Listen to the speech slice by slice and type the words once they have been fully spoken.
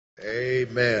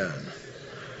Amen.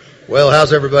 Well,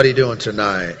 how's everybody doing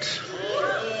tonight?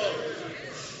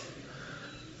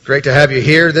 Great to have you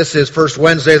here. This is first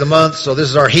Wednesday of the month, so this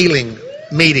is our healing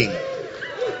meeting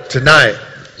tonight.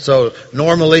 So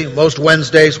normally, most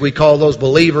Wednesdays, we call those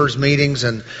believers meetings,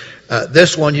 and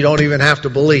this one you don't even have to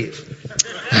believe.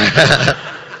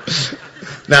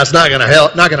 Now, it's not going to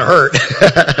help, not going to hurt,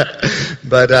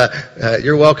 but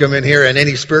you're welcome in here in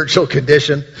any spiritual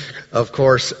condition, of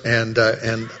course, and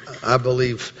I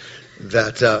believe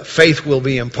that faith will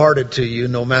be imparted to you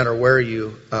no matter where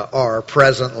you are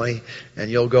presently, and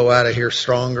you'll go out of here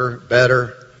stronger,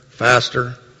 better,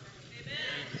 faster,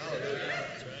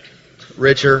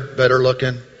 richer, better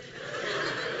looking,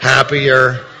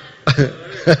 happier,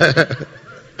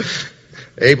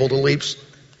 able to leap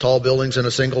tall buildings in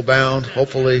a single bound,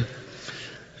 hopefully.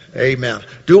 Amen.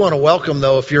 Do want to welcome,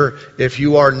 though, if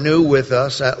you are new with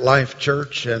us at Life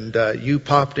Church and you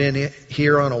popped in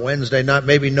here on a Wednesday night,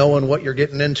 maybe knowing what you're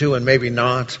getting into and maybe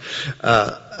not,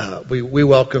 we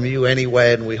welcome you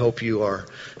anyway, and we hope you are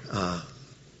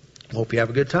hope you have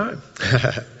a good time,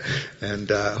 and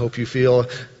hope you feel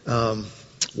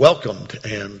welcomed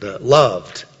and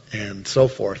loved and so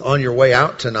forth. On your way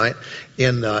out tonight,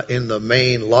 in the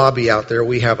main lobby out there,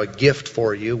 we have a gift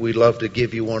for you. We'd love to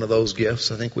give you one of those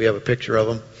gifts. I think we have a picture of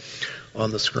them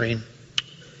on the screen.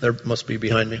 There must be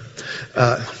behind me.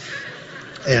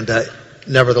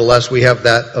 Nevertheless, we have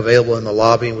that available in the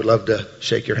lobby, and we'd love to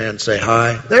shake your hand and say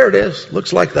hi. There it is.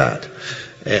 Looks like that.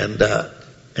 And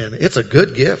it's a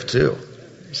good gift, too.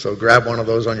 So grab one of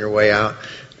those on your way out.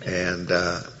 And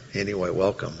anyway,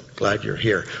 welcome. Glad you're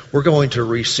here. We're going to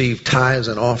receive tithes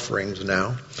and offerings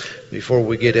now before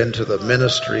we get into the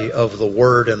ministry of the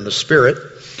Word and the Spirit.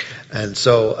 And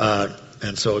so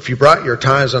if you brought your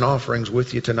tithes and offerings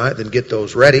with you tonight, then get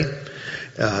those ready.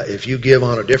 If you give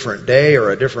on a different day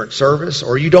or a different service,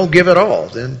 or you don't give at all,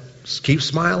 then just keep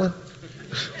smiling.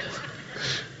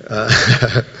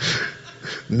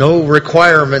 No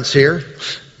requirements here.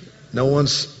 No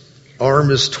one's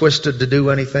arm is twisted to do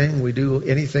anything. We do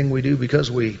anything we do because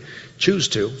we choose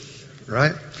to,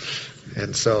 right?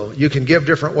 And so you can give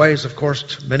different ways. Of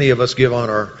course, many of us give on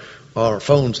our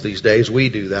phones these days. We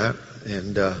do that,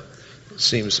 and it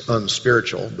seems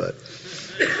unspiritual, but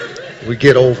we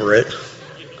get over it.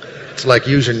 It's like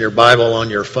using your Bible on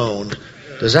your phone.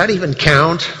 Does that even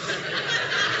count?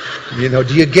 You know,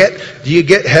 do you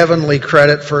get heavenly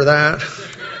credit for that?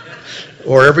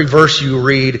 Or every verse you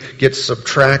read gets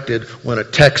subtracted when a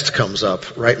text comes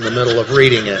up right in the middle of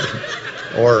reading it.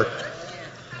 Or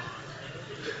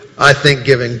I think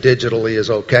giving digitally is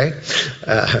okay.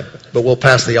 But we'll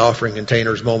pass the offering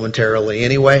containers momentarily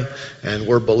anyway. And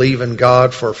we're believing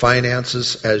God for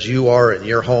finances as you are in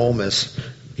your home, as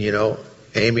you know,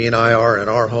 Amy and I are in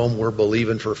our home. We're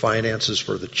believing for finances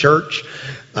for the church,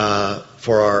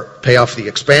 for our pay off the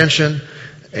expansion,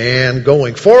 and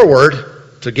going forward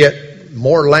to get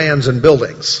more lands and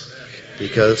buildings,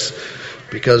 because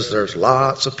there's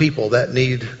lots of people that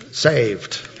need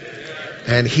saved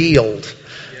and healed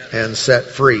and set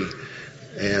free.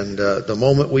 And the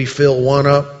moment we fill one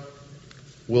up,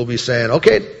 we'll be saying,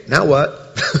 okay, now what?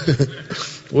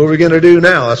 What are we going to do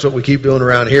now? That's what we keep doing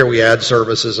around here. We add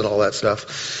services and all that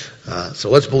stuff. So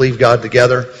let's believe God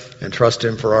together and trust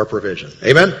Him for our provision.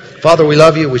 Amen? Father, we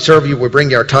love you. We serve you. We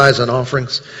bring you our tithes and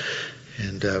offerings.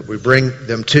 And we bring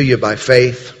them to you by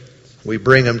faith. We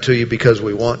bring them to you because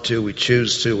we want to, we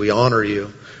choose to, we honor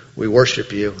you, we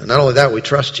worship you. And not only that, we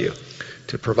trust you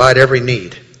to provide every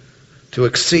need, to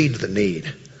exceed the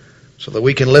need, so that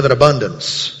we can live in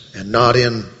abundance and not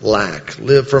in lack.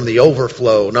 Live from the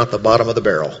overflow, not the bottom of the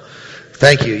barrel.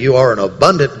 Thank you. You are an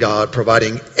abundant God,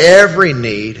 providing every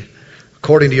need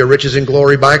according to your riches and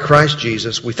glory by Christ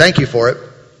Jesus. We thank you for it.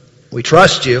 We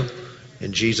trust you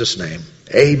in Jesus' name.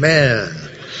 Amen.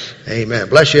 Amen.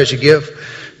 Bless you as you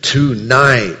give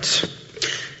tonight.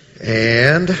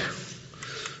 And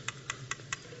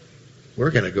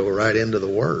we're going to go right into the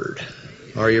Word.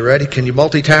 Are you ready? Can you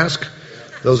multitask?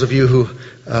 Those of you who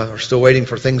are still waiting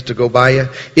for things to go by you.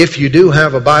 If you do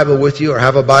have a Bible with you or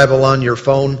have a Bible on your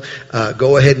phone,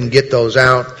 go ahead and get those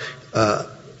out.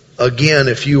 Again,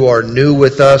 if you are new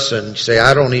with us and say,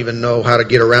 I don't even know how to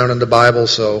get around in the Bible,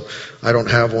 so I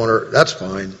don't have one, or that's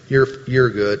fine.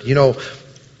 You're good. You know,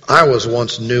 I was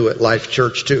once new at Life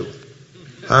Church too.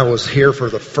 I was here for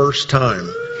the first time.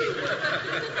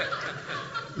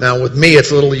 Now with me, it's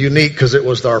a little unique because it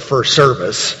was our first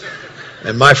service.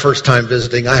 And my first time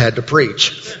visiting, I had to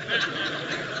preach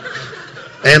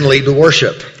and lead the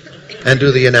worship and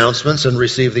do the announcements and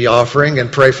receive the offering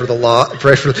and pray for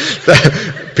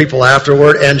the people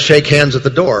afterward and shake hands at the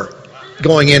door,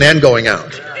 going in and going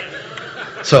out.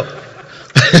 So,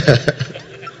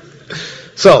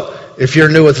 so if you're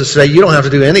new with us today, you don't have to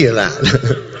do any of that.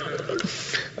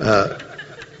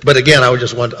 But again, I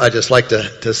just like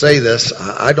to say this.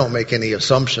 I don't make any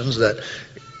assumptions that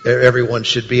everyone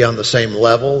should be on the same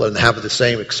level and have the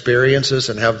same experiences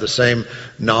and have the same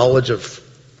knowledge of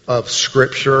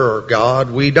Scripture or God.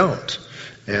 We don't.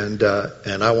 And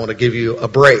I want to give you a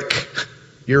break.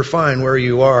 You're fine where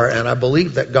you are, and I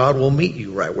believe that God will meet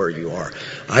you right where you are.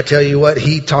 I tell you what,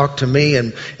 He talked to me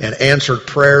and answered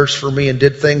prayers for me and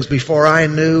did things before I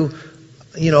knew,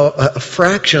 a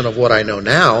fraction of what I know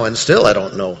now, and still I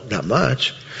don't know that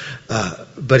much.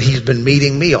 But He's been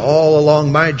meeting me all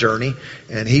along my journey,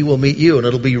 and He will meet you, and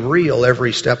it'll be real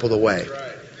every step of the way.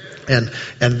 And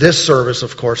this service,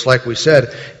 of course, like we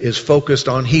said, is focused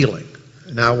on healing.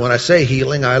 Now, when I say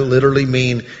healing, I literally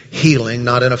mean healing,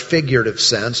 not in a figurative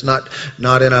sense, not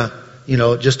in a,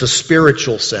 just a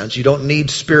spiritual sense. You don't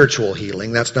need spiritual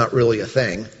healing. That's not really a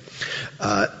thing.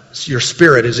 Your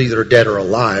spirit is either dead or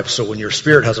alive, so when your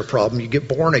spirit has a problem, you get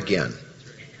born again.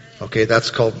 Okay, that's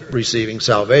called receiving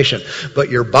salvation. But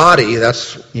your body,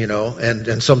 that's,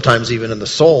 and sometimes even in the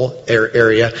soul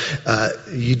area,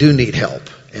 you do need help.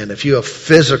 And if you have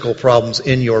physical problems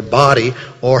in your body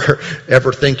or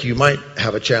ever think you might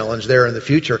have a challenge there in the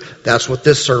future, that's what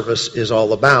this service is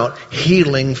all about,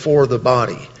 healing for the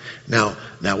body. Now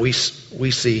we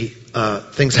see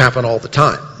things happen all the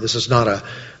time. This is not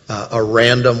a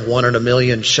random 1 in a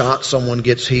million shot someone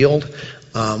gets healed.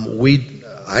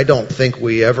 I don't think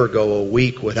we ever go a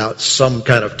week without some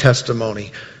kind of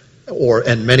testimony,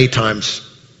 and many times,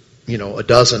 a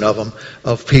dozen of them,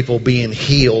 of people being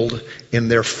healed in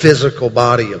their physical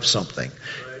body of something.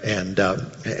 And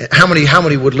how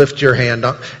many would lift your hand?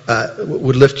 And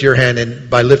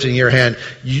by lifting your hand,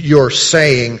 you're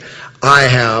saying, I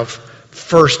have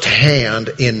firsthand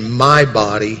in my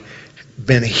body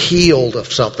been healed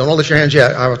of something. Don't lift your hands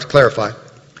yet. I have to clarify.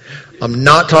 I'm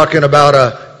not talking about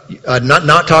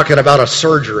not talking about a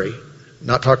surgery.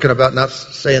 Not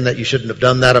saying that you shouldn't have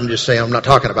done that. I'm just saying I'm not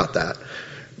talking about that.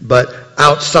 But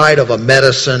outside of a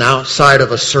medicine, outside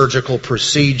of a surgical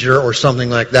procedure or something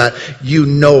like that,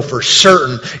 for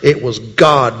certain it was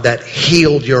God that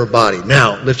healed your body.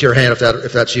 Now, lift your hand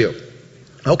if that's you.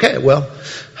 Okay, well,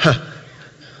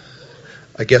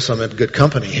 I guess I'm in good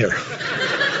company here.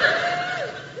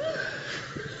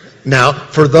 Now,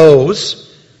 for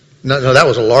those, no, that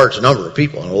was a large number of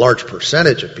people and a large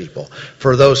percentage of people.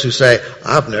 For those who say,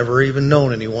 I've never even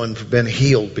known anyone who's been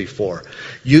healed before,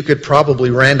 you could probably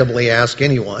randomly ask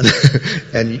anyone,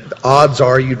 and odds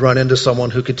are you'd run into someone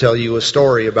who could tell you a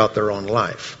story about their own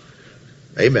life.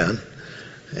 Amen.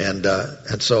 And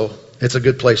so it's a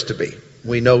good place to be.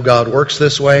 We know God works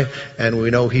this way, and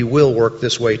we know He will work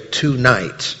this way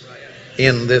tonight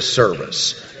in this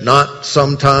service. Not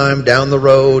sometime down the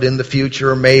road in the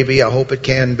future, maybe. I hope it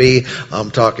can be.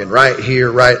 I'm talking right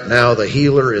here, right now. The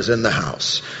healer is in the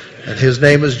house. And His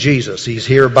name is Jesus. He's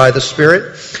here by the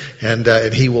Spirit, and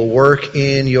He will work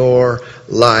in your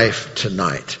life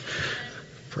tonight.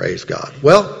 Praise God.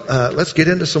 Well, let's get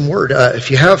into some word.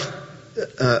 If you have,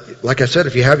 like I said,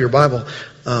 if you have your Bible,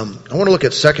 I want to look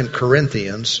at 2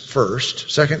 Corinthians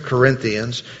first. 2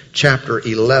 Corinthians chapter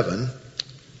 11.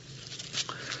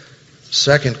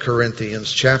 2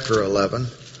 Corinthians chapter 11.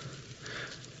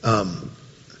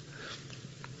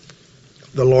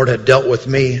 The Lord had dealt with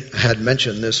me, had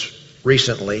mentioned this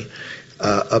recently,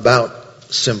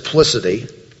 about simplicity.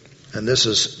 And this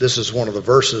is one of the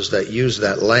verses that use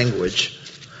that language.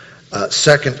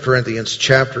 2 Corinthians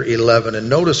chapter 11. And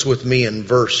notice with me in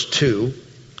verse 2.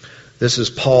 This is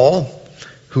Paul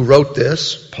who wrote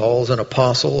this. Paul's an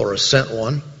apostle or a sent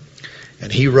one.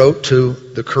 And he wrote to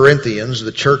the Corinthians,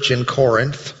 the church in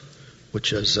Corinth,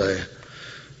 which is a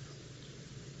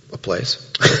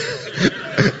place.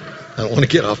 I don't want to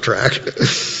get off track.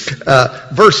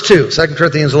 Verse 2, 2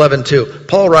 Corinthians 11:2.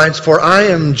 Paul writes, "For I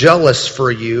am jealous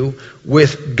for you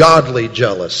with godly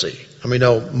jealousy." I mean,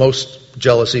 most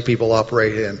jealousy people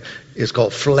operate in is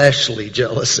called fleshly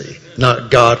jealousy,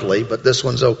 not godly, but this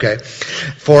one's okay.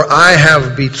 "For I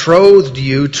have betrothed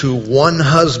you to one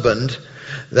husband,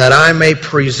 that I may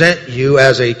present you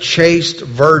as a chaste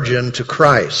virgin to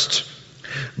Christ.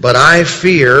 But I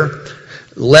fear,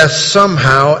 lest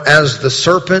somehow, as the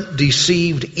serpent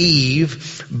deceived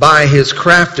Eve by his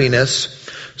craftiness,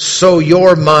 so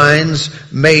your minds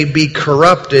may be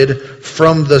corrupted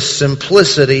from the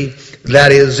simplicity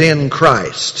that is in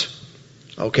Christ."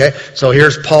 Okay, so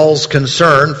here's Paul's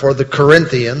concern for the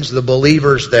Corinthians, the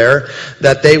believers there,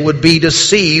 that they would be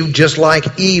deceived just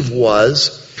like Eve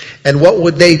was, And what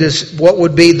would they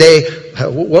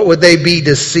be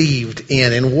deceived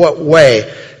in? In what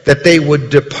way? That they would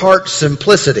depart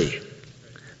simplicity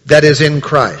that is in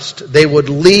Christ. They would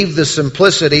leave the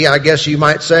simplicity, I guess you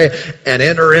might say, and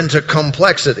enter into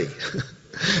complexity.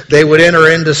 They would enter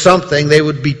into something. They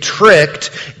would be tricked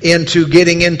into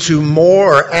getting into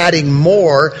more, adding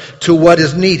more to what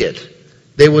is needed.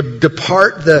 They would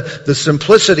depart the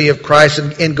simplicity of Christ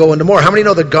and go into more. How many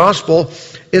know the gospel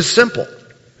is simple?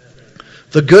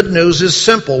 The good news is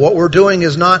simple. What we're doing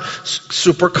is not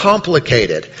super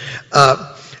complicated.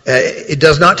 It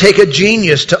does not take a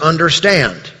genius to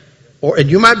understand.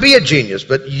 And you might be a genius,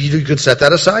 but you can set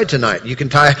that aside tonight. You can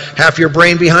tie half your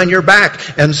brain behind your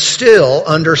back and still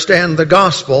understand the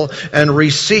gospel and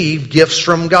receive gifts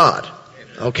from God.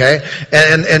 Okay?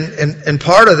 And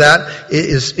part of that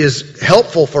is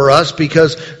helpful for us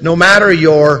because no matter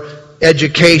your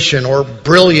education or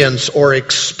brilliance or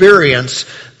experience,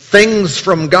 things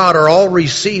from God are all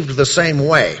received the same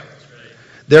way.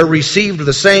 They're received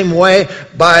the same way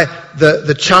by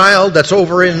the child that's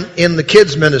over in the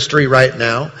kids ministry right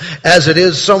now, as it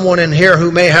is someone in here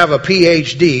who may have a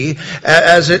PhD,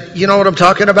 you know what I'm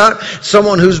talking about?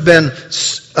 Someone who's been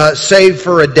saved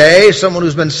for a day, someone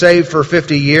who's been saved for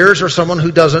 50 years, or someone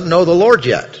who doesn't know the Lord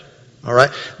yet. All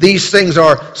right? These things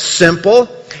are simple,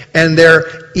 and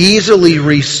they're easily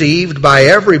received by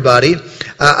everybody.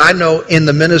 I know in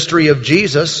the ministry of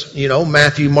Jesus,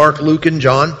 Matthew, Mark, Luke, and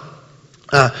John,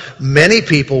 many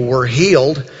people were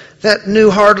healed that knew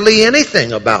hardly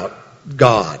anything about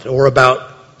God or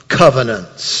about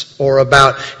covenants or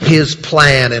about His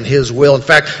plan and His will. In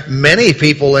fact, many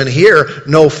people in here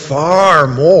know far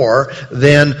more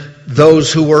than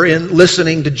those who were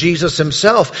listening to Jesus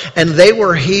Himself, and they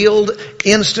were healed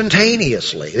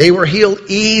instantaneously. They were healed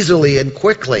easily and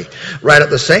quickly. Right at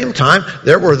the same time,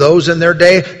 there were those in their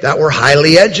day that were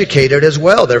highly educated as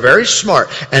well. They're very smart,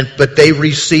 but they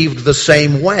received the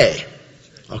same way.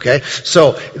 Okay?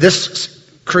 So this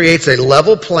creates a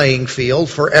level playing field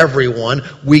for everyone.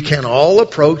 We can all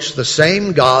approach the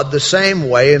same God the same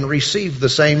way and receive the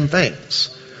same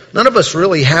things. None of us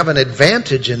really have an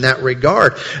advantage in that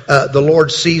regard. The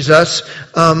Lord sees us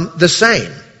the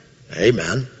same.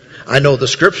 Amen. I know the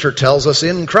Scripture tells us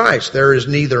in Christ there is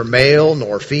neither male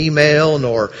nor female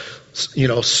nor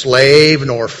slave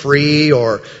nor free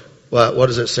or what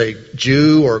does it say,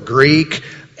 Jew or Greek.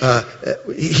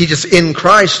 He just, in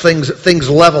Christ, things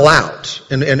level out,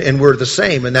 and we're the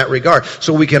same in that regard.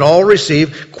 So we can all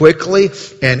receive quickly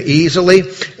and easily.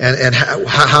 And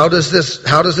how does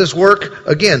this work?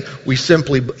 Again, we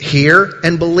simply hear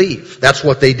and believe. That's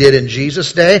what they did in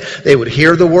Jesus' day. They would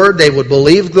hear the word, they would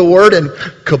believe the word, and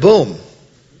kaboom!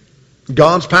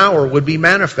 God's power would be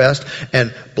manifest,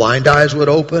 and blind eyes would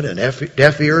open, and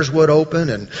deaf ears would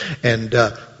open, and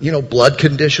blood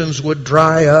conditions would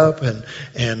dry up, and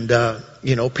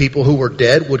people who were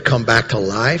dead would come back to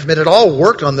life. I mean, it all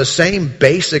worked on the same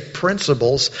basic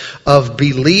principles of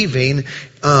believing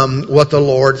what the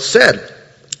Lord said.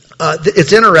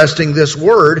 It's interesting, this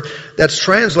word that's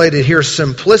translated here,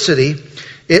 simplicity,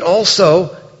 it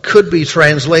also could be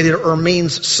translated or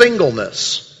means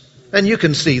singleness. And you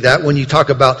can see that when you talk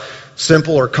about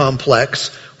simple or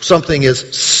complex. Something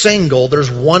is single, there's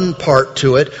one part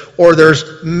to it, or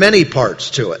there's many parts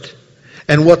to it.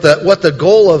 And what the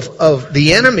goal of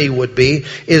the enemy would be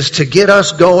is to get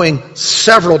us going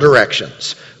several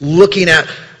directions. Looking at,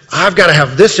 I've got to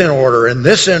have this in order, and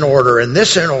this in order, and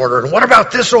this in order, and what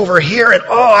about this over here? And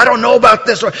I don't know about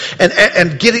this.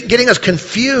 And getting us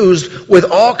confused with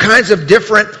all kinds of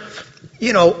different,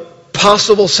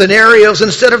 possible scenarios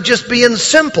instead of just being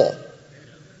simple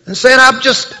and saying,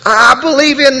 I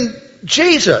believe in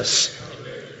Jesus,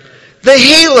 the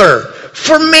healer,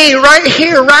 for me right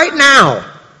here, right now.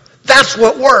 That's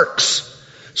what works.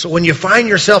 So when you find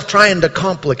yourself trying to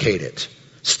complicate it,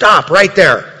 stop right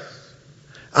there.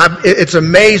 It's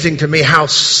amazing to me how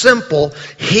simple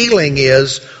healing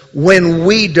is when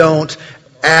we don't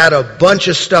add a bunch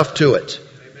of stuff to it.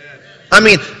 I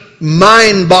mean,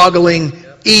 mind-boggling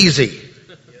easy.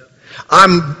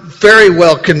 I'm very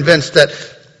well convinced that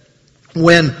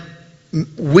when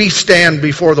we stand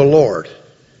before the Lord,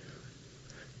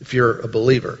 if you're a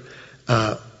believer,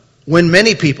 when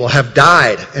many people have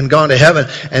died and gone to heaven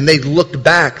and they looked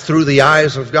back through the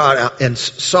eyes of God and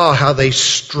saw how they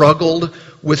struggled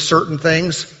with certain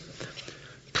things,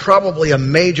 probably a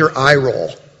major eye roll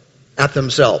at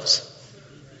themselves.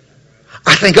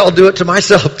 I think I'll do it to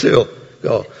myself too.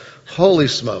 Go, holy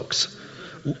smokes.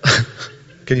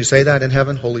 Can you say that in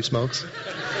heaven? Holy smokes.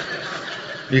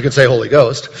 You can say Holy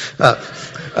Ghost. But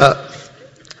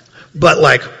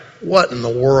what in the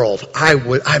world?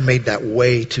 I made that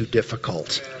way too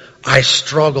difficult. I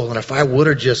struggle, and if I would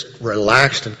have just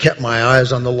relaxed and kept my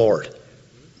eyes on the Lord.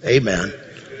 Amen.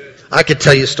 I could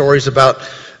tell you stories about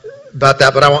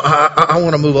that, but I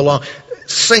want to move along.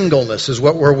 Singleness is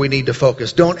where we need to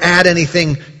focus. Don't add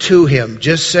anything to Him.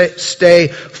 Just stay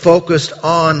focused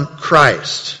on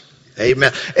Christ.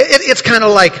 Amen. It's kind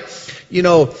of like,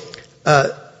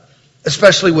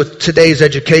 especially with today's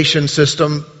education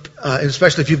system,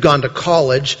 especially if you've gone to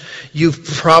college, you've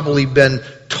probably been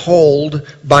told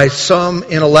by some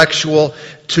intellectual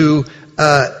to,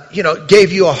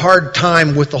 gave you a hard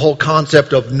time with the whole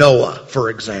concept of Noah, for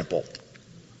example.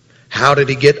 How did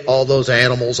he get all those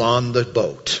animals on the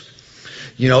boat?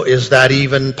 Is that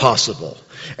even possible?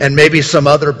 And maybe some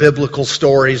other biblical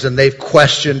stories, and they've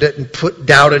questioned it and put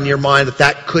doubt in your mind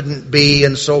that couldn't be,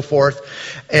 and so forth.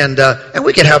 And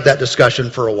we could have that discussion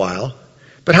for a while.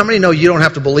 But how many know you don't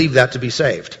have to believe that to be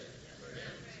saved?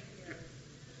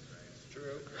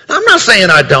 I'm not saying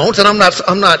I don't, and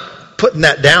I'm not putting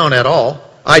that down at all.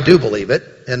 I do believe it,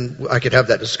 and I could have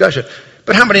that discussion.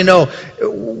 But how many know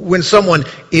when someone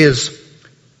is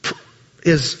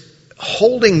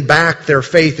holding back their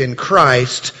faith in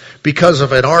Christ because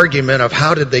of an argument of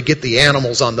how did they get the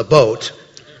animals on the boat,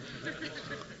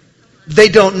 they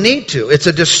don't need to. It's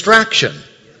a distraction.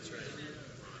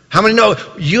 How many know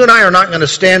you and I are not going to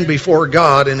stand before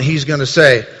God and He's going to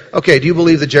say, okay, do you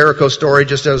believe the Jericho story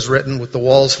just as written with the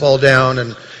walls fall down?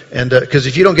 And because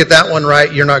if you don't get that one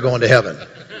right, you're not going to heaven.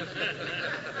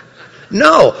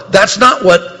 No, that's not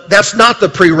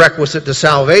the prerequisite to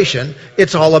salvation.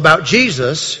 It's all about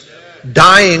Jesus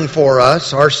dying for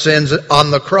us, our sins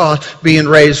on the cross, being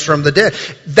raised from the dead.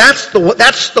 That's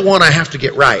the one I have to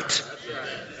get right.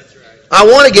 I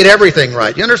want to get everything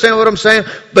right. You understand what I'm saying?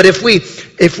 But if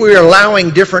we're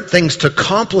allowing different things to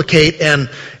complicate and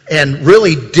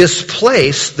really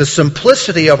displace the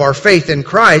simplicity of our faith in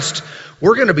Christ,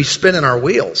 we're going to be spinning our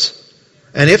wheels.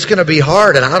 And it's going to be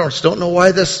hard, and I just don't know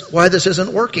why this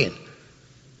isn't working.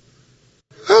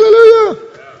 Hallelujah.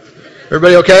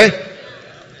 Everybody okay?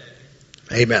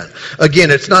 Amen.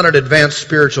 Again, it's not an advanced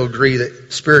spiritual degree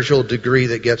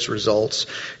that gets results.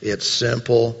 It's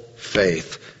simple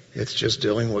faith. It's just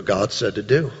doing what God said to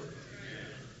do.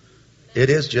 It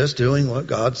is just doing what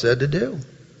God said to do.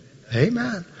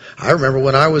 Amen. I remember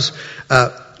when I was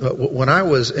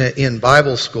in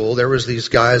Bible school, there was these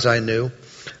guys I knew.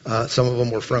 Some of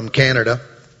them were from Canada.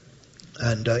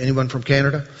 And anyone from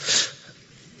Canada?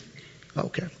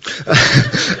 Okay.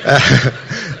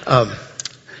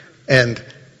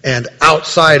 And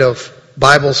outside of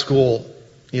Bible school,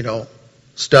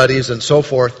 studies and so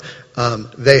forth,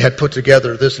 they had put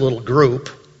together this little group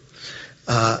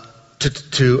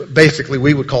to basically,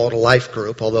 we would call it a life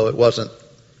group, although it wasn't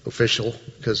official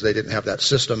because they didn't have that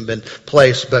system in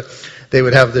place. But they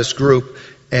would have this group,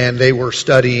 and they were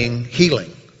studying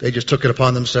healing. They just took it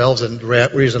upon themselves, and the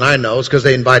reason I know is because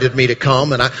they invited me to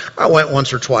come, and I went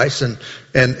once or twice, and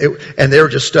they were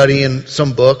just studying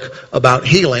some book about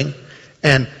healing.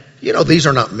 And these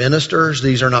are not ministers,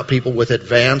 these are not people with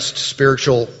advanced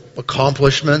spiritual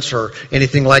accomplishments or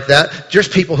anything like that.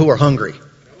 Just people who are hungry.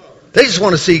 They just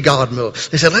want to see God move.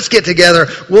 They said, let's get together,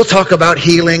 we'll talk about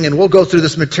healing, and we'll go through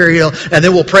this material, and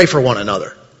then we'll pray for one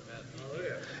another.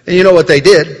 And you know what they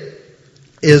did?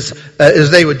 Is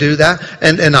they would do that,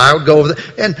 and I would go over there.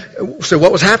 And so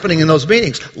what was happening in those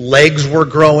meetings? Legs were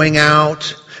growing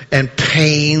out, and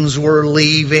pains were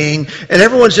leaving, and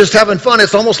everyone's just having fun.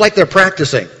 It's almost like they're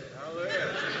practicing.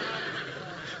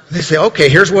 They say, okay,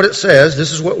 here's what it says,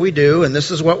 this is what we do, and this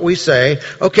is what we say.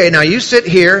 Okay, now you sit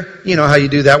here. You know how you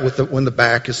do that when the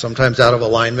back is sometimes out of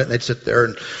alignment, and they'd sit there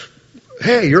and,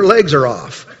 hey, your legs are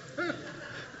off.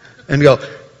 And go,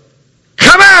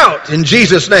 come out in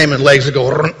Jesus' name, and legs would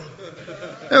go. And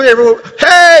everyone,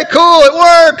 hey, cool, it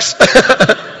works.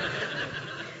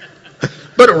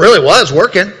 But it really was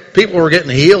working. People were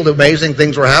getting healed. Amazing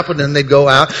things were happening. And they'd go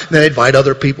out, and then they'd invite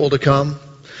other people to come.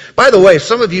 By the way,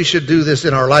 some of you should do this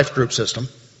in our life group system.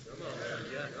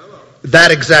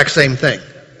 That exact same thing.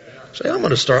 Say, I'm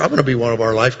going to be one of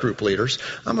our life group leaders.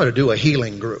 I'm going to do a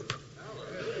healing group.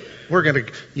 We're going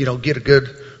to, get a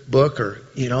good book or,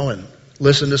 and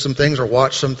listen to some things or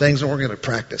watch some things, and we're going to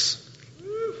practice.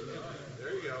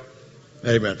 There you go.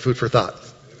 Amen. Food for thought.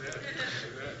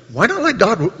 Why not let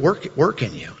God work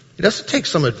in you? It doesn't take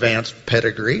some advanced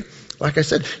pedigree. Like I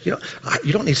said, you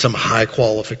don't need some high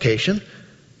qualification.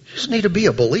 You just need to be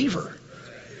a believer.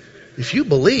 If you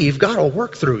believe, God will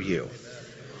work through you.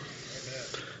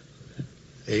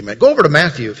 Amen. Go over to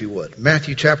Matthew, if you would.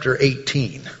 Matthew chapter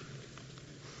 18.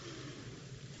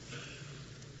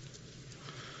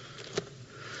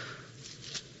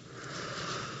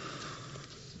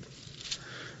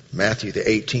 Matthew, the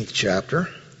 18th chapter.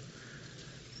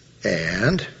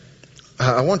 And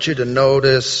I want you to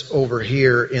notice over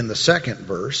here in the second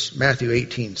verse, Matthew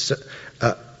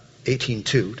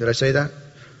 18:2. Did I say that?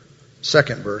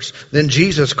 Second verse. Then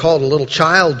Jesus called a little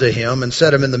child to him and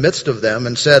set him in the midst of them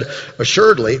and said,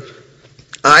 Assuredly,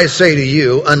 I say to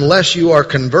you, unless you are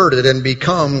converted and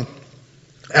become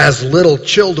as little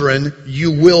children,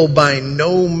 you will by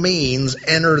no means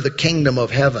enter the kingdom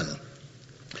of heaven.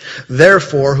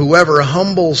 Therefore, whoever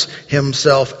humbles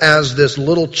himself as this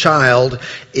little child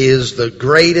is the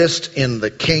greatest in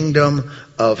the kingdom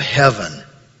of heaven.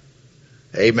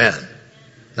 Amen.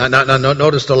 Now,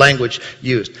 notice the language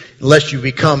used. Unless you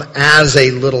become as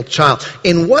a little child.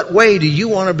 In what way do you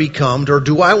want to become, or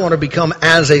do I want to become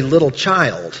as a little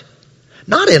child?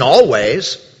 Not in all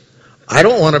ways. I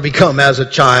don't want to become as a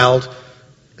child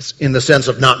in the sense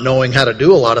of not knowing how to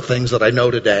do a lot of things that I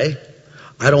know today.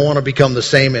 I don't want to become the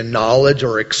same in knowledge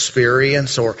or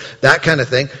experience or that kind of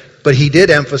thing. But he did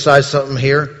emphasize something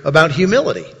here about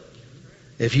humility.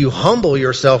 If you humble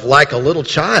yourself like a little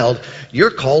child, you're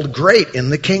called great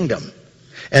in the kingdom.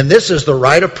 And this is the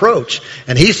right approach.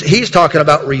 And he's talking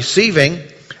about receiving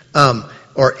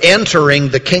or entering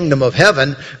the kingdom of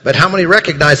heaven. But how many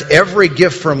recognize every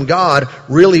gift from God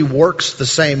really works the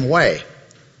same way?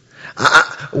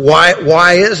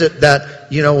 Why is it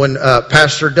that, when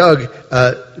Pastor Doug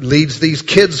leads these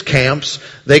kids camps,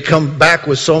 they come back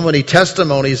with so many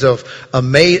testimonies of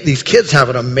these kids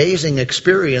having amazing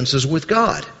experiences with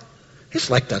God? It's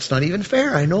like, that's not even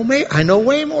fair. I know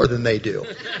way more than they do.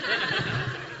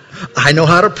 I know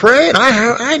how to pray, and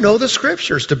I know the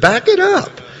scriptures to back it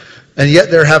up. And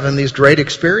yet they're having these great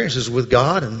experiences with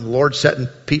God and the Lord setting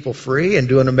people free and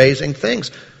doing amazing things.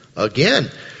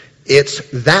 Again, it's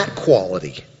that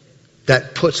quality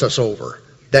that puts us over,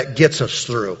 that gets us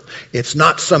through. It's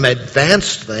not some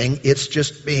advanced thing. It's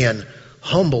just being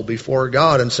humble before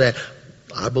God and saying,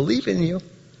 I believe in you.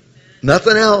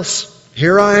 Nothing else.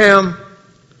 Here I am.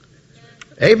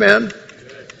 Amen.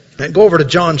 And go over to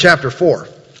John chapter 4.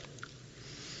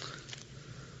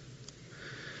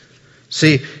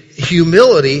 See,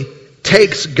 humility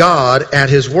takes God at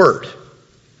His word.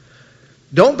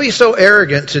 Don't be so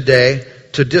arrogant today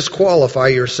to disqualify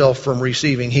yourself from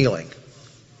receiving healing.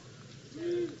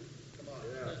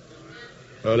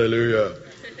 Hallelujah.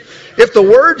 If the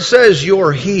Word says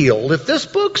you're healed, if this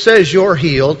book says you're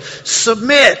healed,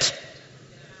 submit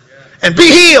and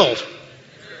be healed.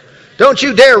 Don't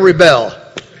you dare rebel.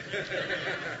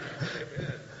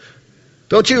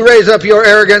 Don't you raise up your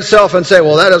arrogant self and say,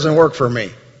 well, that doesn't work for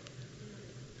me.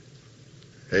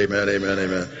 Amen, amen,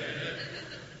 amen.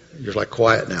 You're like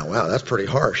quiet now. Wow, that's pretty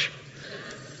harsh.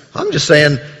 I'm just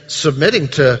saying submitting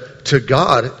to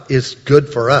God is good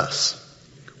for us.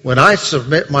 When I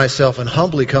submit myself and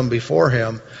humbly come before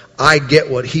Him, I get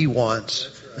what He wants,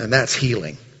 and that's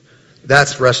healing.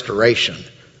 That's restoration.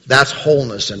 That's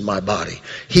wholeness in my body.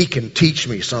 He can teach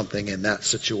me something in that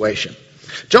situation.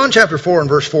 John chapter 4 and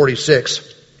verse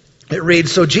 46, it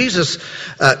reads, So Jesus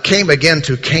came again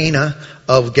to Cana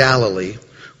of Galilee,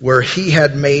 where He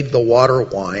had made the water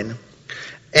wine,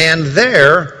 and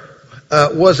there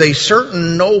was a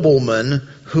certain nobleman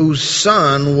whose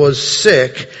son was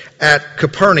sick at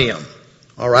Capernaum.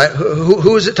 All right,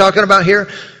 who is it talking about here?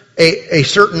 A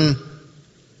certain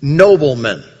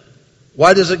nobleman.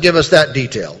 Why does it give us that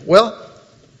detail? Well,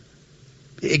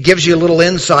 it gives you a little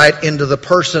insight into the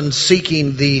person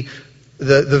seeking the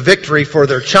victory for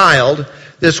their child.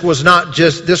 This was not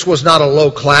a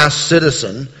low-class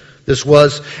citizen. This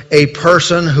was a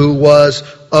person who was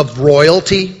of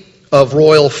royalty, of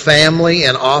royal family,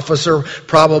 an officer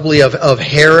probably of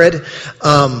Herod.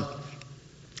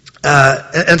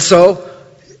 And so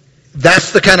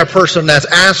that's the kind of person that's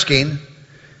asking.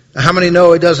 How many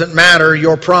know it doesn't matter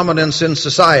your prominence in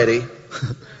society?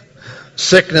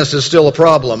 Sickness is still a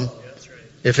problem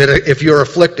if you're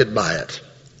afflicted by it.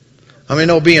 How many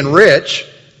know being rich,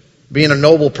 being a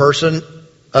noble person,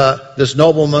 this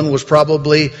nobleman was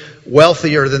probably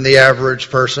wealthier than the average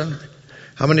person.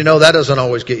 How many know that doesn't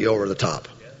always get you over the top?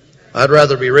 I'd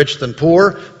rather be rich than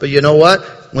poor, but you know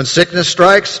what? When sickness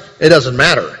strikes, it doesn't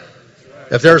matter.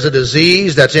 If there's a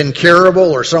disease that's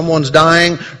incurable or someone's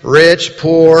dying, rich,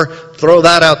 poor, throw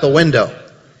that out the window,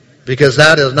 because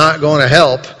that is not going to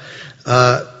help.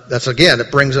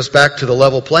 It brings us back to the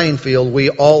level playing field. We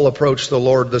all approach the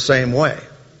Lord the same way.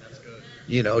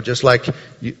 Just like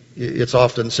it's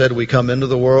often said, we come into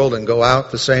the world and go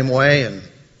out the same way, and,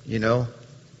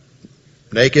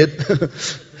 naked.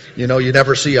 You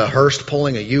never see a hearse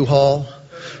pulling a U-Haul,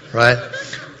 right?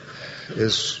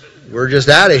 We're just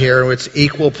out of here. It's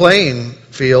equal playing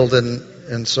field, and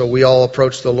And so we all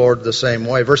approach the Lord the same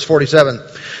way. Verse 47,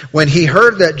 when he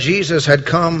heard that Jesus had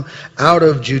come out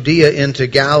of Judea into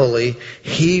Galilee,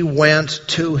 he went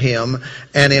to him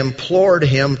and implored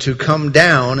him to come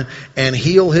down and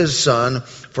heal his son,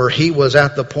 for he was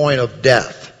at the point of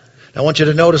death. I want you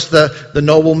to notice the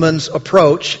nobleman's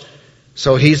approach.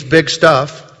 So he's big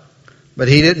stuff, but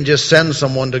he didn't just send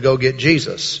someone to go get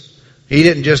Jesus. He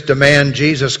didn't just demand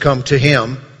Jesus come to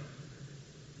him,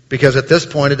 because at this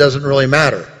point it doesn't really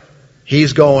matter.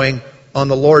 He's going on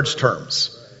the Lord's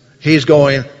terms. He's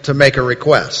going to make a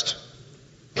request.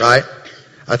 Right?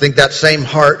 I think that same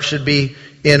heart should be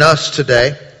in us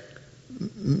today.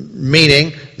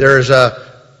 Meaning there's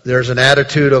an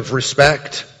attitude of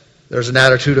respect. There's an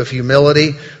attitude of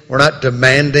humility. We're not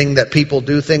demanding that people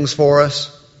do things for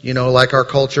us. Like our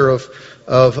culture of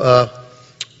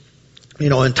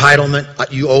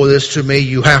entitlement. You owe this to me.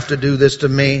 You have to do this to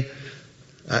me.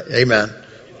 Amen.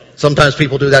 Sometimes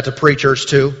people do that to preachers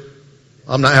too.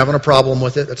 I'm not having a problem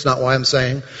with it. That's not why I'm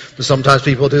saying. But sometimes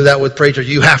people do that with preachers.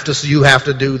 You have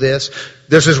to do this.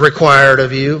 This is required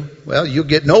of you. Well, you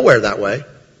get nowhere that way.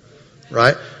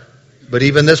 Right? But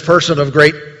even this person of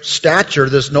great stature,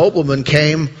 this nobleman,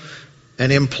 came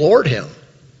and implored him.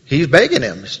 He's begging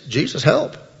him, Jesus,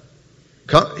 help.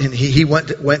 Come. And he went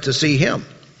to see him.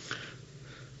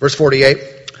 Verse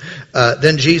 48,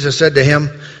 then Jesus said to him,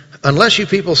 unless you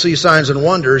people see signs and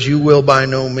wonders, you will by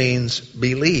no means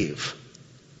believe.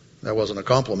 That wasn't a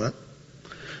compliment.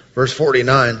 Verse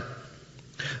 49,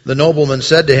 the nobleman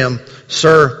said to him,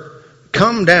 Sir,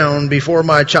 come down before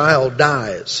my child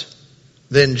dies.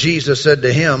 Then Jesus said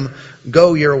to him,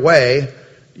 Go your way,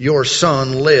 your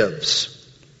son lives.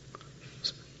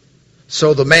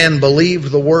 So the man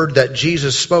believed the word that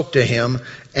Jesus spoke to him,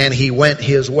 and he went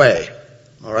his way.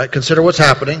 All right, consider what's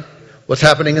happening. What's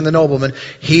happening in the nobleman.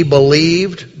 He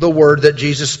believed the word that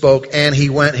Jesus spoke, and he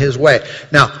went his way.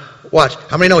 Now, watch.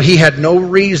 How many know he had no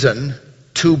reason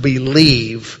to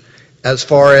believe as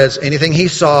far as anything he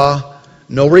saw?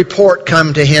 No report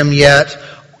come to him yet.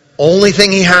 Only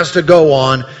thing he has to go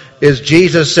on is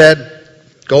Jesus said,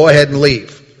 go ahead and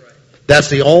leave. That's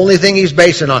the only thing he's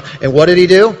basing on. And what did he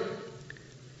do?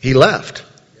 He left.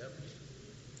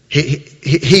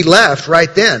 He left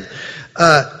right then.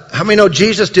 How many know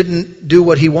Jesus didn't do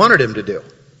what he wanted him to do?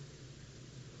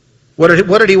 What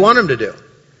did he want him to do?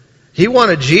 He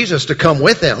wanted Jesus to come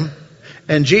with him,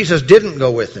 and Jesus didn't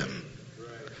go with him.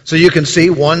 So you can see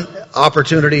one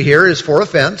opportunity here is for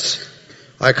offense.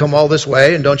 I come all this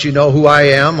way, and don't you know who I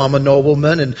am? I'm a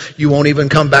nobleman, and you won't even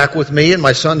come back with me, and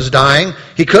my son's dying.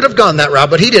 He could have gone that route,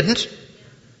 but he didn't.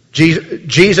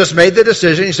 Jesus made the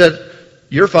decision. He said,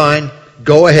 you're fine.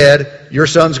 Go ahead. Your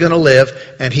son's going to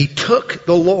live. And he took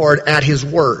the Lord at his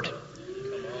word.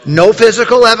 No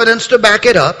physical evidence to back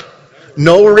it up.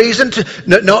 No reason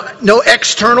no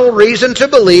external reason to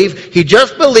believe. He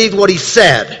just believed what he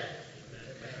said.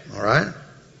 All right?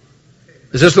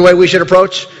 Is this the way we should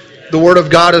approach the Word of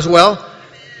God as well?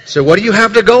 So what do you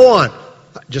have to go on?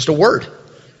 Just a word.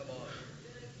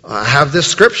 I have this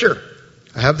scripture.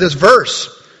 I have this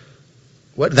verse.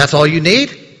 What? That's all you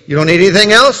need? You don't need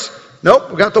anything else?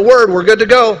 Nope, we got the Word. We're good to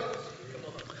go.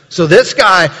 So this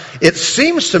guy, it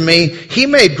seems to me, he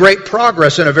made great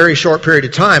progress in a very short period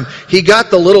of time. He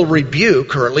got the little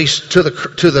rebuke, or at least to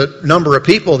the number of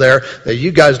people there, that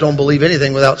you guys don't believe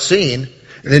anything without seeing.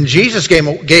 And then Jesus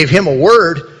gave him a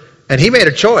word, and he made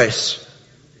a choice.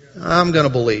 I'm going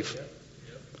to believe.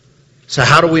 So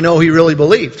how do we know he really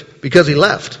believed? Because he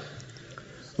left.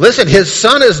 Listen, his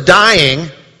son is dying,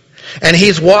 and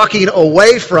he's walking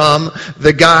away from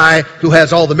the guy who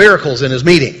has all the miracles in his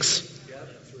meetings.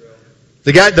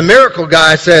 The miracle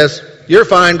guy says, you're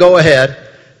fine, go ahead.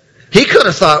 He could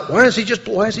have thought, why is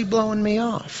he blowing me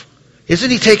off?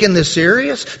 Isn't he taking this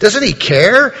serious? Doesn't he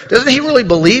care? Doesn't he really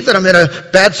believe that I'm in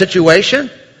a bad situation?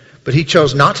 But he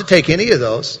chose not to take any of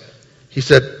those. He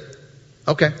said,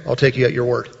 okay, I'll take you at your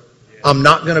word. I'm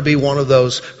not going to be one of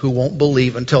those who won't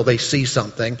believe until they see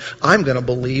something. I'm going to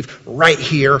believe right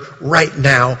here, right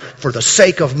now. For the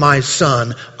sake of my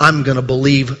son, I'm going to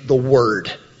believe the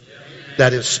word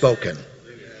that is spoken.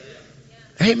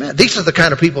 Amen. These are the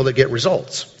kind of people that get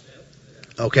results.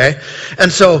 Okay?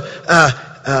 And so,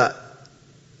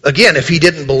 again, if he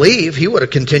didn't believe, he would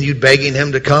have continued begging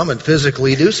him to come and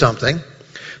physically do something.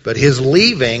 But his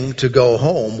leaving to go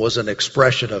home was an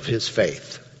expression of his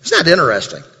faith. Isn't that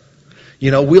interesting? You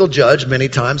know, we'll judge many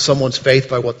times someone's faith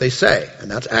by what they say.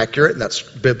 And that's accurate and that's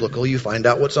biblical. You find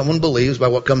out what someone believes by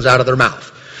what comes out of their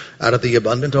mouth. Out of the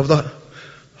abundance of the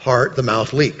heart, the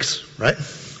mouth leaks. Right?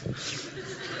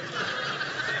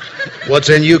 What's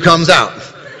in you comes out.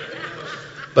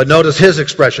 But notice his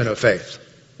expression of faith.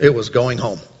 It was going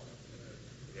home.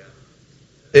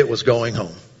 It was going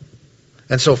home.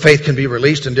 And so faith can be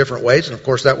released in different ways. And of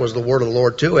course, that was the word of the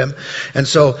Lord to him. And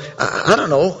so, I don't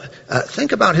know,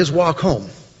 think about his walk home.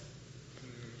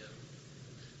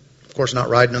 Of course, not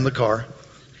riding in the car.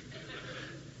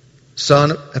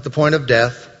 Son at the point of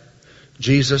death.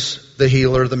 Jesus, the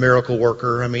healer, the miracle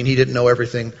worker. I mean, he didn't know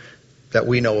everything that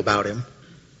we know about him,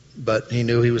 but he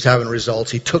knew he was having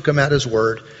results. He took him at his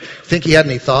word. Think he had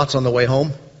any thoughts on the way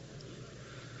home?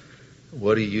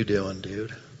 What are you doing,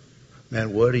 dude?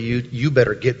 Man, you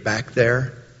better get back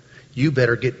there. You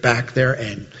better get back there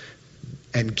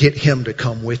and get him to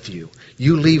come with you.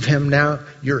 You leave him now,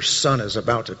 your son is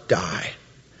about to die.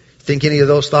 Think any of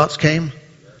those thoughts came?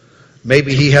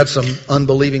 Maybe he had some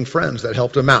unbelieving friends that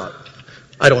helped him out.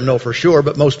 I don't know for sure,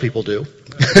 but most people do.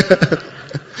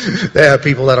 They have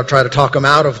people that'll try to talk him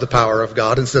out of the power of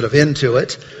God instead of into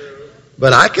it.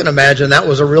 But I can imagine that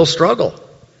was a real struggle.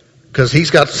 Because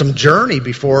he's got some journey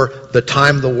before the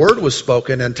time the word was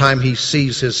spoken and time he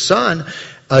sees his son,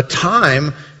 a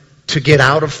time to get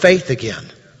out of faith again.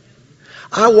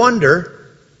 I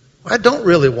don't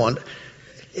really wonder,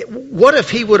 what if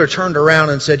he would have turned around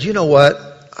and said, you know what,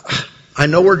 I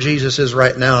know where Jesus is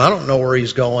right now, I don't know where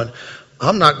he's going,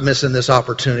 I'm not missing this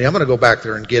opportunity, I'm going to go back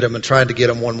there and get him and try to get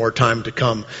him one more time to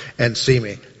come and see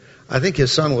me. I think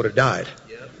his son would have died.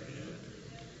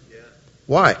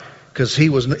 Why? Because he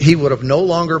would have no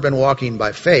longer been walking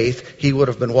by faith. He would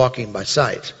have been walking by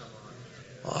sight.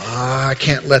 I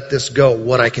can't let this go,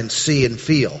 what I can see and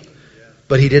feel.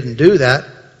 But he didn't do that.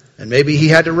 And maybe he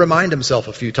had to remind himself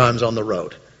a few times on the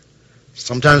road.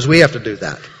 Sometimes we have to do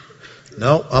that.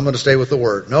 No, I'm going to stay with the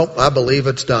word. Nope, I believe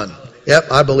it's done. Yep,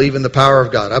 I believe in the power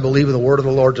of God. I believe in the word of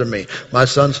the Lord to me. My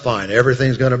son's fine.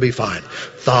 Everything's going to be fine.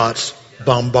 Thoughts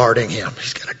bombarding him.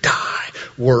 He's going to die.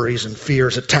 Worries and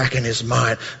fears attacking his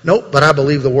mind. Nope, but I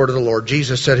believe the word of the Lord.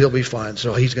 Jesus said he'll be fine,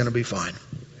 so he's going to be fine.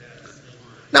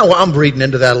 Now, I'm reading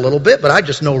into that a little bit, but I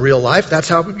just know real life. That's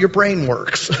how your brain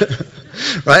works.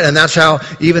 Right? And that's how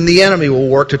even the enemy will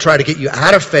work to try to get you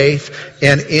out of faith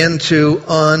and into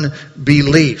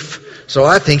unbelief. So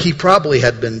I think he probably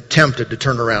had been tempted to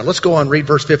turn around. Let's go on, read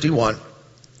verse 51.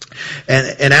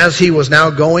 And as he was now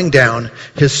going down,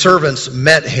 his servants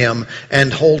met him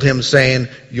and told him, saying,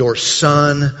 your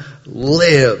son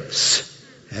lives.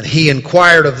 And he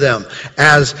inquired of them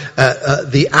as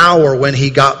the hour when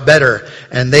he got better.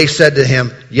 And they said to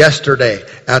him, yesterday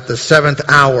at the 7th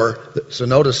hour. So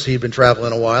notice he'd been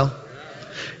traveling a while.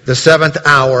 The 7th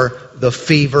hour, the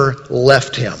fever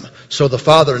left him. So the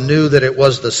father knew that it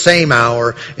was the same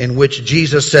hour in which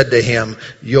Jesus said to him,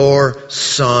 your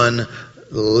son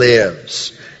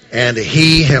lives. And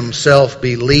he himself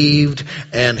believed,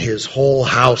 and his whole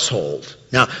household.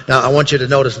 Now I want you to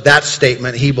notice that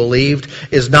statement, he believed,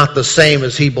 is not the same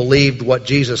as he believed what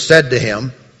Jesus said to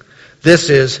him. This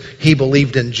is, he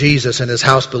believed in Jesus, and his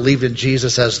house believed in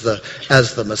Jesus as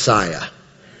the Messiah.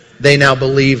 They now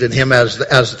believed in him as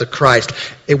the Christ.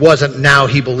 It wasn't now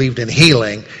he believed in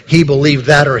healing. He believed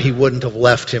that, or he wouldn't have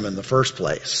left him in the first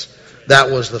place. That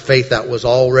was the faith that was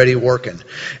already working.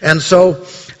 And so,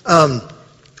 I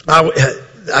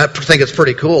think it's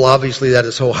pretty cool, obviously, that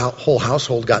his whole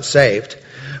household got saved.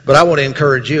 But I want to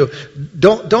encourage you,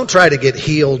 don't try to get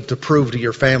healed to prove to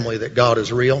your family that God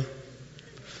is real.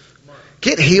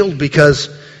 Get healed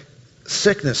because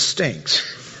sickness stinks.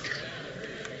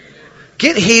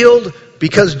 Get healed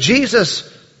because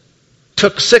Jesus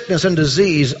took sickness and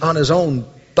disease on his own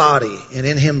body and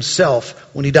in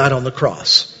himself when he died on the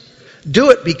cross.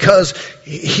 Do it because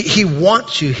he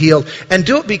wants you healed. And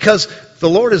do it because the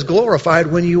Lord is glorified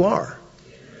when you are.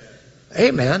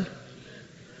 Amen.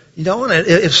 You know, and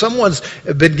if someone's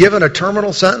been given a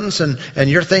terminal sentence and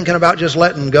you're thinking about just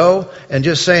letting go and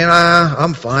just saying,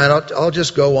 I'm fine, I'll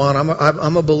just go on,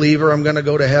 I'm a believer, I'm going to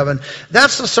go to heaven.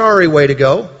 That's the sorry way to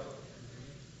go.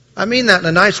 I mean that in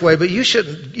a nice way, but you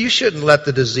shouldn't let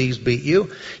the disease beat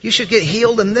you. You should get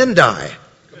healed and then die.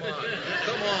 Come on.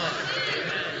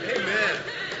 Amen.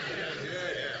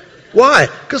 Why?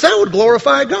 Because that would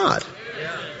glorify God.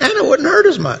 And it wouldn't hurt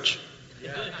as much.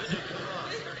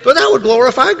 But that would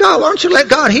glorify God. Why don't you let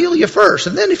God heal you first?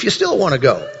 And then if you still want to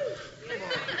go.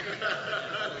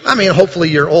 I mean, hopefully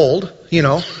you're old, you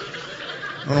know.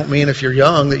 I don't mean if you're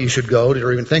young that you should go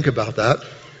or even think about that.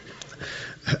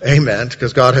 Amen.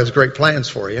 Because God has great plans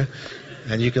for you.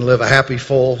 And you can live a happy,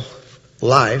 full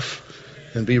life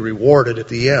and be rewarded at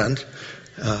the end.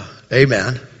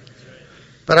 Amen.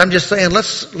 But I'm just saying,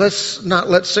 let's not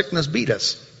let sickness beat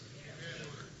us.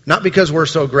 Not because we're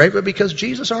so great, but because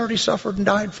Jesus already suffered and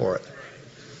died for it.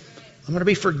 I'm going to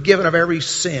be forgiven of every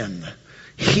sin.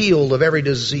 healed of every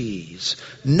disease.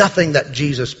 Nothing that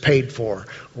Jesus paid for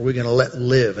are we going to let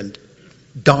live and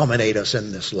dominate us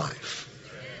in this life.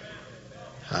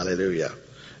 Hallelujah.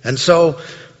 And so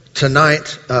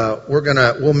tonight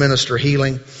we'll minister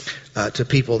healing to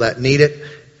people that need it.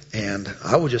 And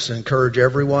I would just encourage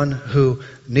everyone who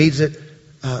needs it,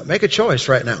 make a choice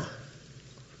right now.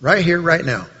 Right here, right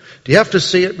now. Do you have to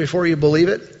see it before you believe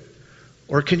it?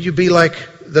 Or can you be like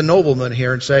the nobleman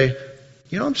here and say,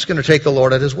 I'm just going to take the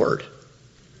Lord at His word.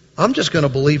 I'm just going to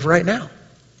believe right now.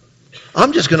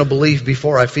 I'm just going to believe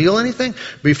before I feel anything,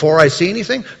 before I see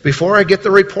anything, before I get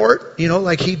the report,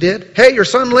 like He did. Hey, your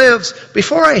son lives.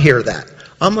 Before I hear that,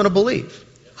 I'm going to believe.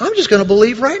 I'm just going to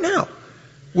believe right now.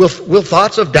 Will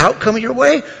thoughts of doubt come your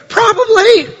way?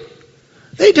 Probably.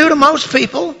 They do to most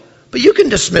people, but you can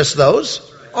dismiss those.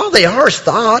 All they are is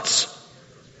thoughts.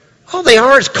 All they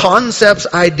are is concepts,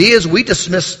 ideas. We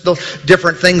dismiss the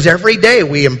different things every day.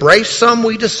 We embrace some,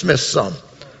 we dismiss some.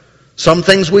 Some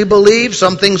things we believe,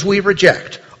 some things we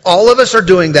reject. All of us are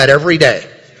doing that every day.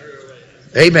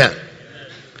 Amen.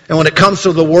 And when it comes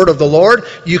to the word of the Lord,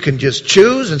 you can just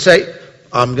choose and say,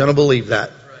 I'm going to believe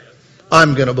that.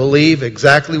 I'm going to believe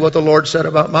exactly what the Lord said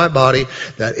about my body,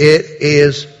 that it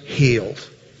is healed.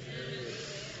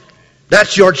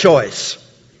 That's your choice.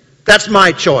 That's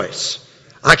my choice.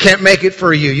 I can't make it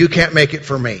for you. You can't make it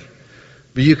for me.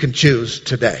 But you can choose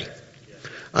today.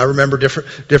 I remember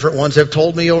different ones have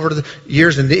told me over the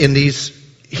years in these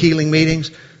healing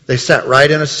meetings, they sat right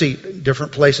in a seat,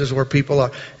 different places where people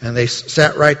are, and they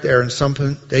sat right there, and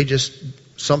something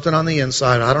on the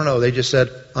inside, I don't know, they just said,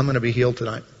 I'm going to be healed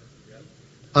tonight.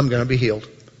 I'm going to be healed.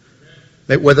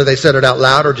 Whether they said it out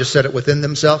loud or just said it within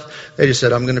themselves, they just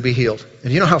said, I'm going to be healed.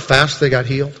 And you know how fast they got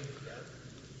healed?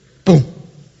 Boom.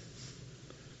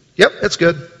 Yep, it's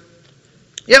good.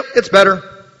 Yep, it's better.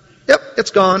 Yep,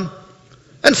 it's gone.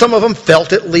 And some of them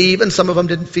felt it leave, and some of them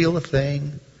didn't feel a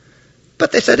thing.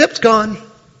 But they said, it's gone.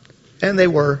 And they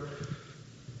were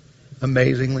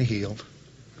amazingly healed.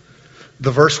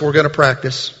 The verse we're going to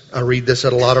practice, I read this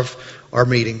at a lot of our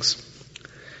meetings,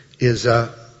 is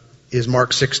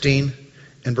Mark 16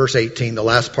 and verse 18, the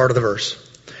last part of the verse.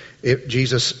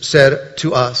 Jesus said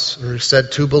to us, or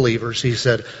said to believers, He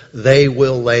said, they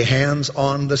will lay hands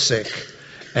on the sick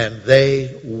and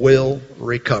they will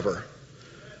recover.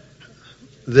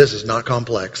 This is not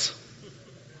complex.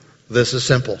 This is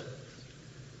simple.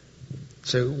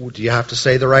 So do you have to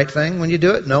say the right thing when you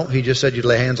do it? No, He just said you'd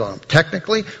lay hands on them.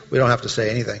 Technically, we don't have to say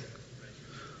anything.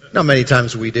 Now, many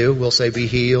times we do. We'll say, be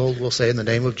healed. We'll say, in the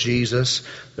name of Jesus.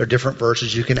 There are different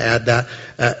verses. You can add that.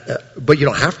 But you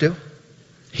don't have to.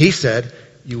 He said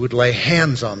you would lay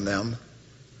hands on them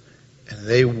and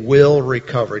they will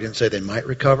recover. He didn't say they might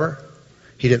recover.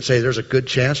 He didn't say there's a good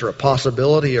chance or a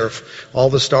possibility or if all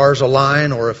the stars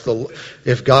align or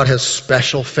if God has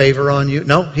special favor on you.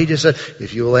 No, He just said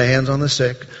if you lay hands on the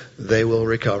sick, they will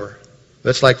recover.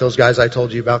 That's like those guys I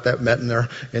told you about that met in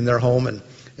their home, and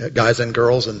guys and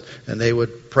girls, and they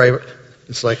would pray.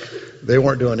 It's like they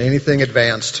weren't doing anything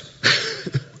advanced.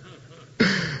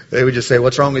 They would just say,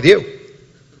 what's wrong with you?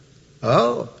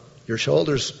 Oh, your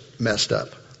shoulder's messed up.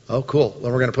 Oh, cool.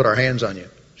 Then we're going to put our hands on you.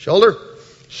 Shoulder,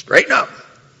 straighten up.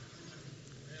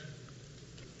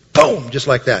 Boom, just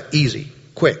like that. Easy,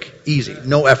 quick, easy,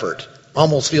 no effort.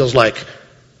 Almost feels like,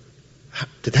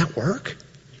 did that work?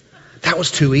 That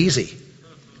was too easy.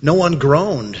 No one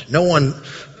groaned. No one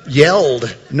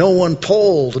yelled. No one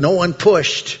pulled. No one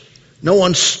pushed. No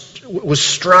one was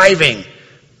striving.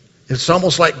 It's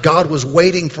almost like God was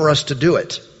waiting for us to do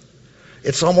it.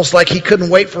 It's almost like He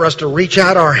couldn't wait for us to reach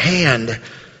out our hand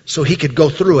so He could go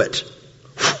through it.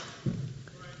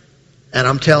 And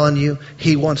I'm telling you,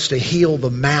 He wants to heal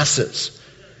the masses.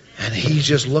 And He's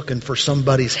just looking for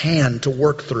somebody's hand to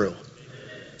work through.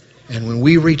 And when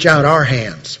we reach out our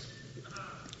hands,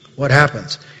 what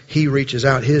happens? He reaches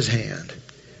out His hand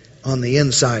on the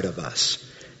inside of us.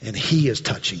 And He is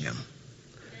touching them.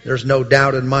 There's no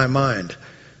doubt in my mind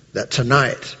that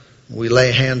tonight, when we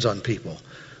lay hands on people,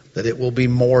 that it will be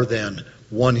more than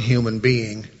one human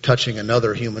being touching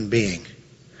another human being.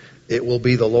 It will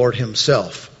be the Lord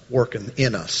Himself working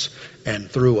in us and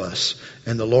through us.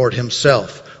 And the Lord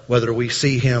Himself, whether we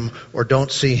see Him or don't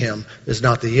see Him, is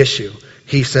not the issue.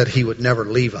 He said He would never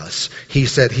leave us. He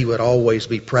said He would always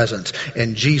be present.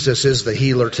 And Jesus is the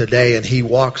healer today, and He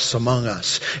walks among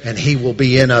us. And He will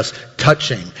be in us,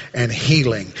 touching and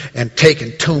healing and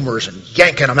taking tumors and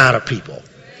yanking them out of people.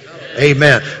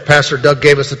 Amen. Pastor Doug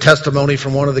gave us a testimony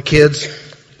from one of the kids,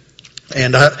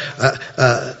 and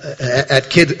at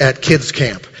kids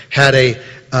camp had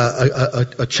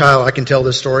a child. I can tell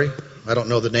this story. I don't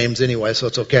know the names anyway, so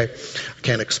it's okay. I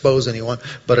can't expose anyone.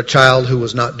 But a child who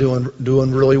was not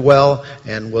doing really well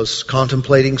and was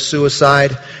contemplating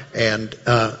suicide, and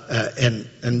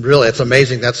really, it's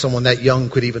amazing that someone that young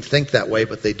could even think that way,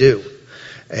 but they do.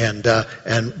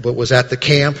 But was at the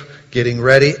camp getting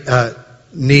ready,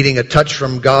 needing a touch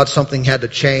from God. Something had to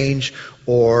change,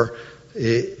 or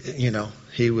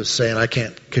he was saying, "I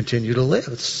can't continue to live."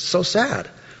 It's so sad.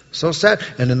 So sad.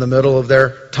 And in the middle of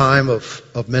their time of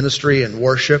ministry and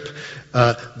worship,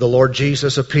 the Lord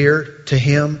Jesus appeared to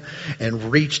him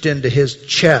and reached into his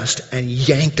chest and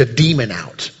yanked a demon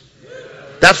out.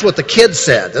 That's what the kids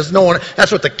said.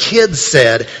 That's what the kids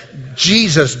said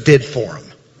Jesus did for him.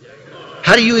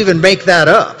 How do you even make that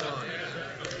up?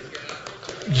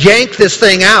 Yanked this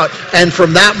thing out. And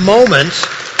from that moment,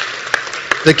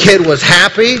 the kid was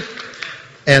happy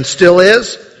and still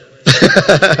is.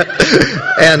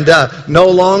 And no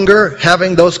longer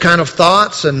having those kind of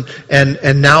thoughts, and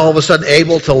now all of a sudden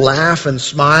able to laugh and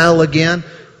smile again.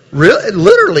 Really,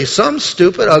 literally, some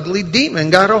stupid, ugly demon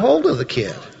got a hold of the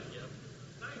kid.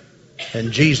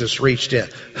 And Jesus reached in.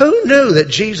 Who knew that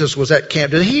Jesus was at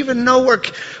camp? Did he even know where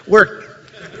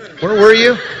were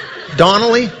you?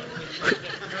 Donnelly?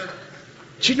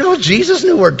 Did you know Jesus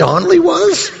knew where Donnelly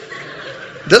was?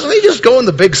 Doesn't he just go in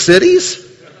the big cities?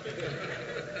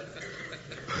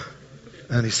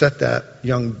 And he set that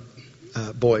young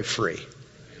boy free.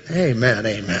 Amen,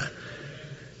 amen.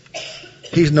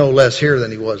 He's no less here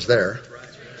than he was there.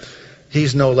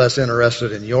 He's no less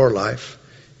interested in your life,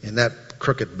 in that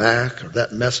crooked back, or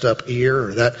that messed up ear,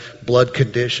 or that blood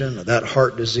condition, or that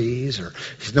heart disease, or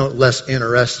he's no less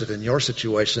interested in your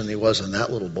situation than he was in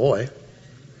that little boy.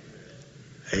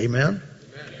 Amen?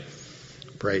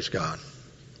 Praise God.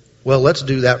 Well, let's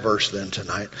do that verse then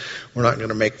tonight. We're not going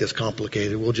to make this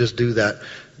complicated. We'll just do that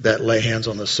lay hands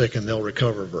on the sick and they'll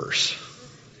recover verse.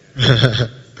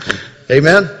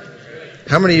 Amen?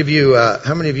 How many of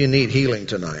you need healing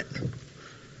tonight?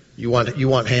 You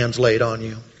want hands laid on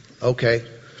you? Okay.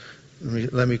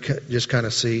 Let me just kind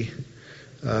of see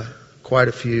quite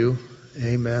a few.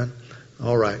 Amen.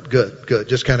 All right. Good.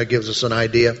 Just kind of gives us an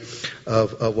idea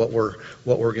of what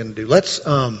we're going to do. Let's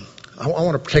I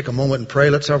want to take a moment and pray.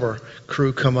 Let's have our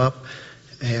crew come up.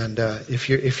 And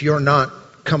if you're not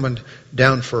coming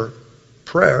down for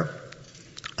prayer,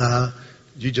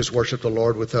 you just worship the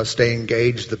Lord with us. Stay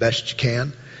engaged the best you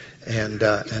can, and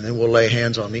then we'll lay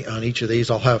hands on each of these.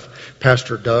 I'll have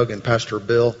Pastor Doug and Pastor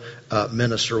Bill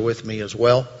minister with me as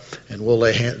well, and we'll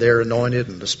lay hands. They're anointed,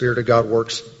 and the Spirit of God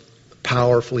works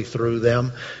powerfully through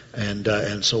them,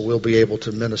 and so we'll be able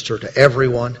to minister to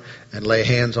everyone and lay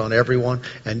hands on everyone.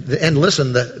 And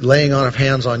listen, the laying on of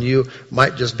hands on you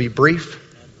might just be brief,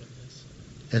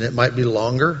 and it might be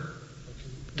longer.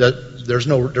 There's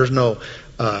no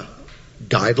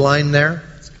guideline there.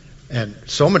 And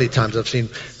so many times I've seen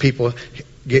people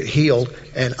get healed,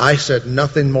 and I said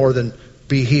nothing more than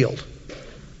be healed,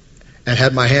 and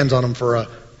had my hands on them for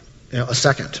a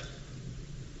second,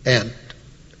 and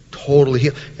totally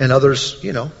healed. And others,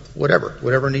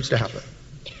 whatever needs to happen.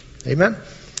 Amen.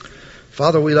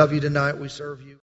 Father, we love you tonight. We serve you.